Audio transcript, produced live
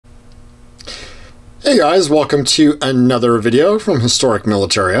Hey guys, welcome to another video from Historic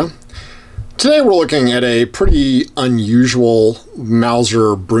Militaria. Today we're looking at a pretty unusual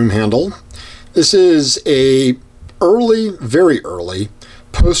Mauser Broomhandle. This is a very early,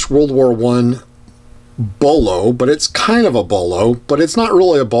 post-World War I bolo, but it's kind of a bolo, but it's not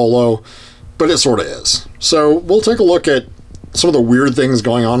really a bolo, but it sort of is. So we'll take a look at some of the weird things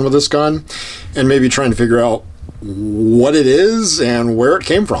going on with this gun and maybe trying to figure out what it is and where it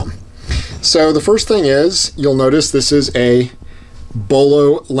came from. So the first thing is, you'll notice this is a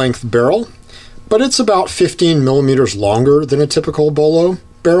bolo length barrel, but it's about 15 millimeters longer than a typical bolo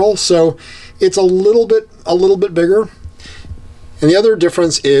barrel, so it's a little bit bigger. And the other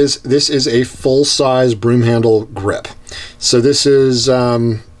difference is this is a full-size broom handle grip. So this is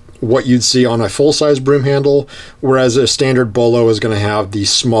what you'd see on a full-size broom handle, whereas a standard bolo is going to have the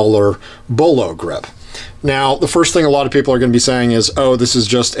smaller bolo grip. Now, the first thing a lot of people are going to be saying is, oh, this is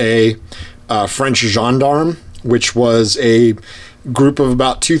just a French Gendarme, which was a group of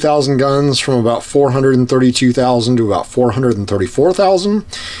about 2,000 guns from about 432,000 to about 434,000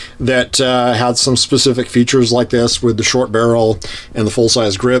 that had some specific features like this with the short barrel and the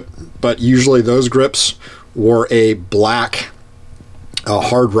full-size grip. But usually those grips were a black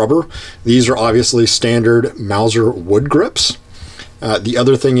hard rubber. These are obviously standard Mauser wood grips. The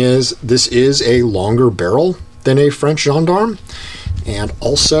other thing is, this is a longer barrel than a French Gendarme, and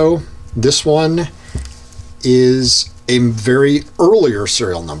also this one is a very earlier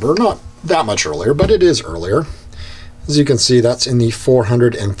serial number, not that much earlier, but it is earlier. As you can see, that's in the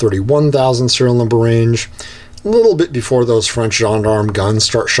 431,000 serial number range, a little bit before those French Gendarme guns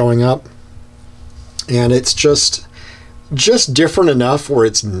start showing up, and it's just different enough where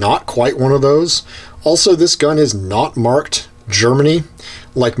it's not quite one of those. Also, this gun is not marked Germany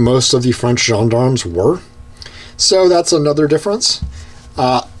like most of the French Gendarmes were, so that's another difference.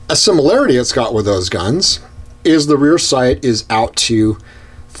 A similarity it's got with those guns is the rear sight is out to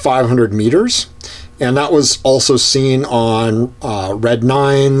 500 meters, and that was also seen on Red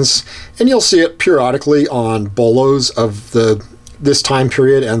 9s, and you'll see it periodically on bolos of this time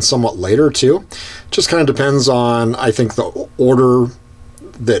period and somewhat later too. Just kind of depends on, I think, the order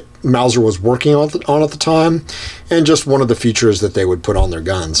that Mauser was working on at the time, and just one of the features that they would put on their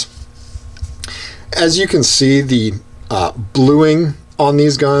guns. As you can see, the bluing on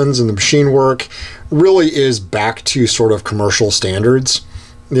these guns and the machine work really is back to sort of commercial standards.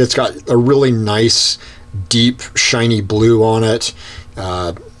 It's got a really nice, deep, shiny blue on it.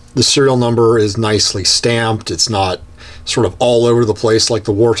 The serial number is nicely stamped. It's not sort of all over the place like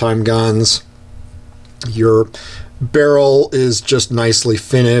the wartime guns. Your barrel is just nicely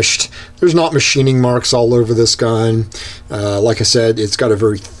finished. There's not machining marks all over this gun. Like I said, it's got a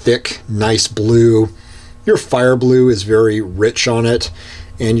very thick, nice blue. Your fire blue is very rich on it,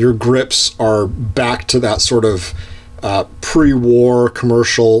 and your grips are back to that sort of pre-war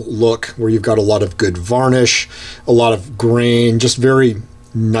commercial look where you've got a lot of good varnish, a lot of grain, just very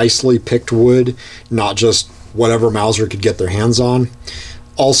nicely picked wood, not just whatever Mauser could get their hands on.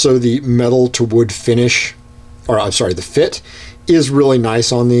 Also, the metal to wood finish, or I'm sorry, the fit is really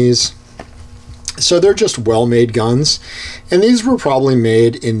nice on these. So they're just well-made guns, and these were probably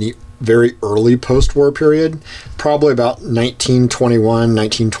made in the very early post-war period, probably about 1921,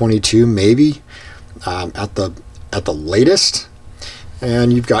 1922, maybe at the latest.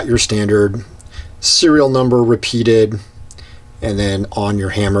 And you've got your standard serial number repeated, and then on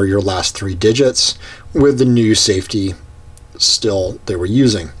your hammer, your last 3 digits with the new safety still they were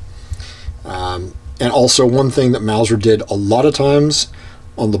using. And also, one thing that Mauser did a lot of times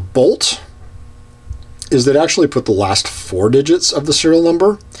on the bolt is they'd actually put the last 4 digits of the serial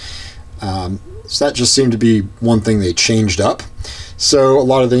number. So that just seemed to be one thing they changed up. So a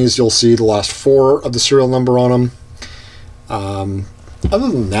lot of things you'll see the last 4 of the serial number on them. Other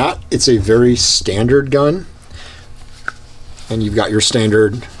than that, it's a very standard gun. And you've got your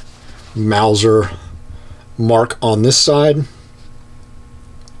standard Mauser mark on this side.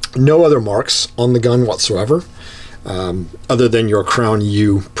 No other marks on the gun whatsoever, other than your Crown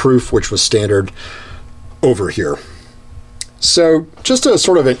U proof, which was standard over here. So just a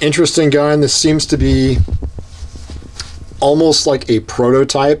sort of an interesting gun. This seems to be almost like a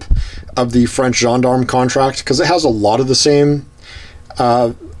prototype of the French Gendarme contract, because it has a lot of the same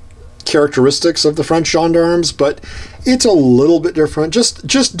characteristics of the French Gendarmes, but it's a little bit different, just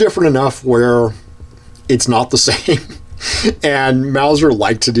different enough where it's not the same. And Mauser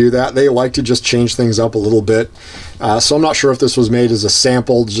liked to do that. They like to just change things up a little bit. So I'm not sure if this was made as a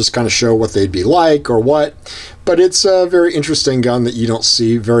sample to just kind of show what they'd be like or what, but it's a very interesting gun that you don't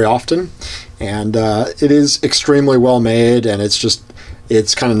see very often. And it is extremely well made, and it's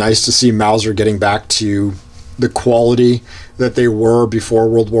it's kind of nice to see Mauser getting back to the quality that they were before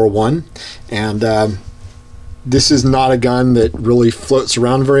World War I. And this is not a gun that really floats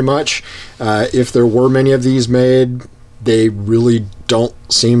around very much. If there were many of these made, they really don't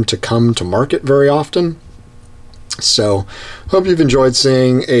seem to come to market very often. So, hope you've enjoyed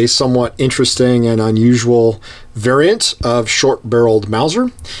seeing a somewhat interesting and unusual variant of short-barreled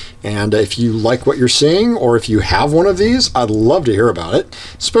Mauser. And if you like what you're seeing, or if you have one of these, I'd love to hear about it,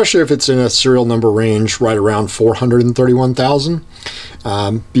 especially if it's in a serial number range right around 431,000.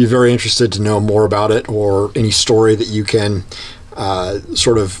 Be very interested to know more about it, or any story that you can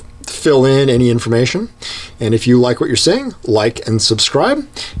sort of fill in any information. And if you like what you're seeing, like and subscribe,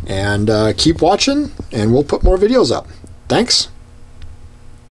 and keep watching, and we'll put more videos up. Thanks.